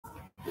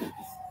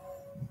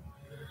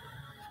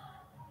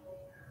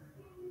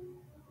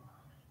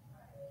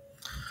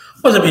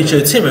What's up,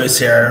 YouTube? Timu's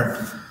here.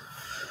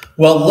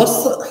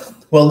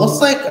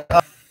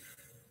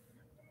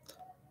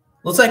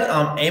 Looks like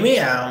Amy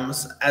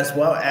Adams as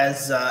well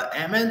as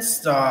Emmett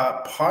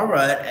star Paul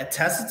Rudd and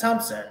Tessa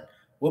Thompson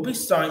will be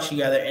starring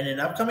together in an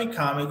upcoming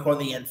comedy called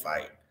The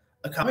Infight,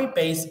 a comedy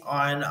based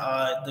on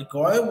the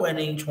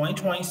Goya-winning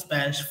 2020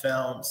 Spanish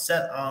film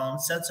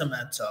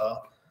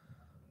Sentimental.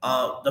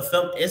 The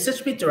film is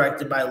to be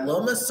directed by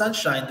Little Miss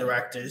Sunshine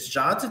directors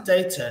Jonathan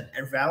Dayton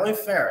and Valerie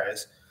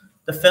Faris.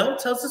 The film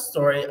tells the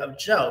story of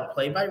Joe,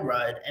 played by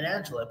Rudd, and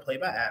Angela,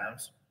 played by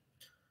Adams,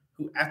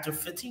 who, after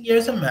 15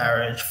 years of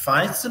marriage,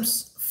 find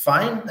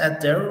that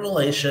their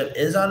relationship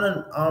is on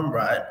an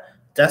rut.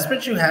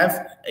 Desperate to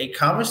have a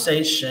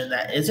conversation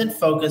that isn't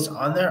focused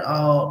on their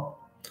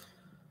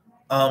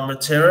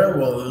material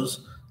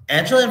woes,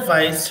 Angela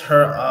invites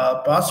her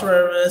boss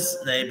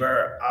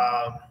neighbor,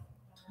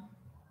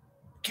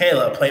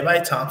 Kayla, played by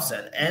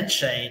Thompson, and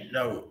Shane,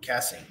 no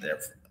casting there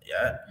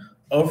yet,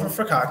 over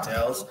for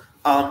cocktails.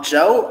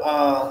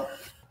 Joe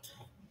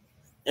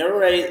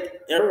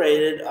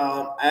iterated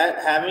at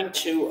having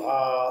to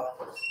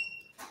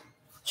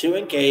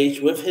engage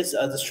with his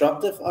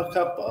disruptive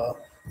couple.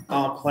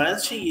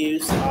 Plans to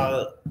use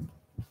the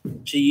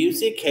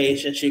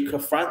occasion to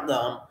confront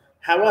them.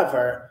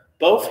 However,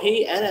 both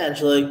he and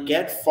Angela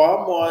get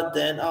far more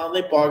than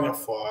they bargained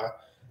for.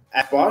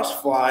 As sparks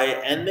fly,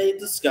 and they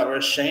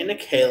discover Shane and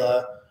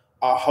Kayla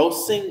are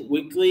hosting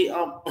weekly.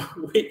 I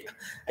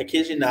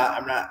kid you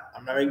not, I'm not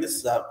making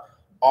this up.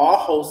 Are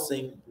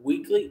hosting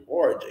weekly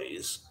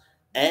orgies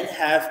and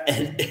have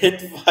an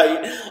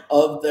invite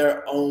of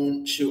their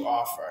own to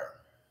offer.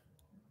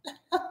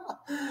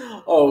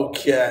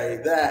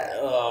 Okay, that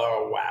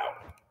oh wow.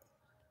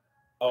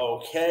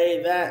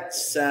 Okay, that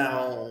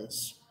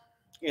sounds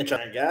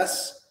interesting, I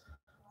guess.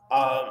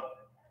 Um,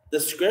 the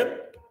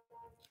script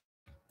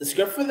The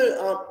script for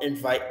the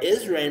invite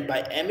is written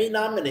by Emmy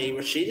nominee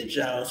Rashida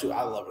Jones, who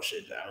I love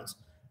Rashida Jones,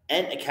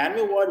 and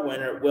Academy Award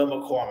winner Will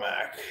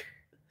McCormack,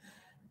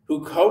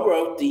 who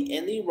co-wrote the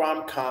indie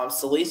rom-com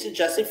Celeste and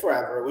Jesse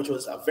Forever, which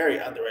was a very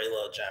underrated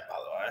little gem, by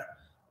the way.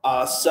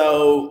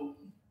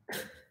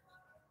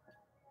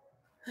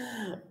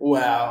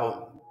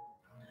 Wow.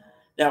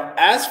 Now,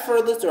 as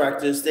for the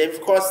directors, they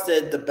of course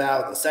did the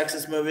Battle of the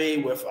Sexes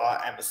movie with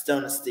Emma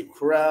Stone and Steve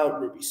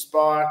Carell, Ruby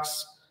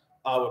Sparks,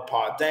 with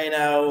Paul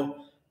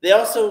Dano. They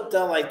also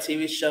done like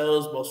TV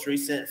shows. Most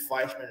recent,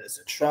 Fleischman is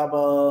in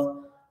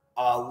Trouble,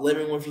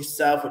 Living with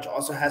Yourself, which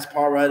also has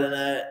Paul Rudd in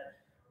it.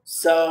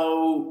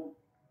 So,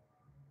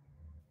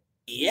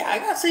 yeah, I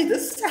gotta say,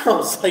 this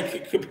sounds like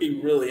it could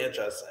be really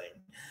interesting.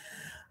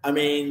 I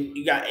mean,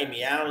 you got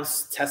Amy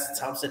Adams, Tessa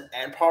Thompson,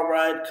 and Paul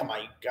Rudd. Come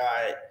on, you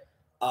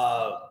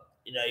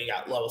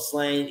got Lois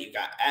Lane, you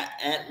got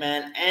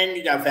Ant-Man, and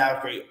you got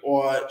Valkyrie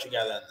all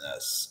together in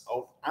this.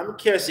 Oh, I'm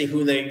curious to see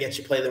who they can get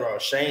to play the role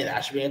of Shane.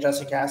 That should be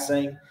interesting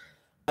casting.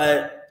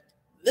 But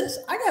this,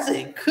 I gotta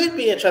say, it could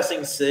be interesting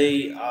to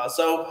see.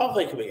 So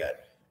hopefully it could be good.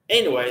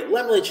 Anyway,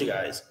 let me let you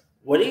guys.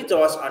 What are your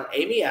thoughts on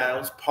Amy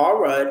Adams, Paul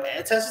Rudd,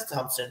 and Tessa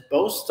Thompson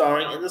both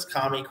starring in this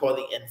comedy called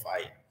The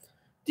Invite?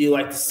 Do you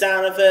like the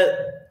sound of it?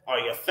 Are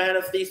you a fan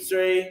of these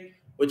three?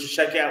 Would you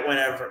check it out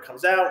whenever it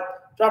comes out?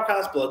 Drop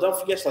comments below. Don't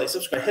forget to like,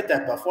 subscribe, hit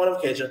that bell for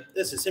notification.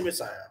 This is Simon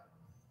signing out.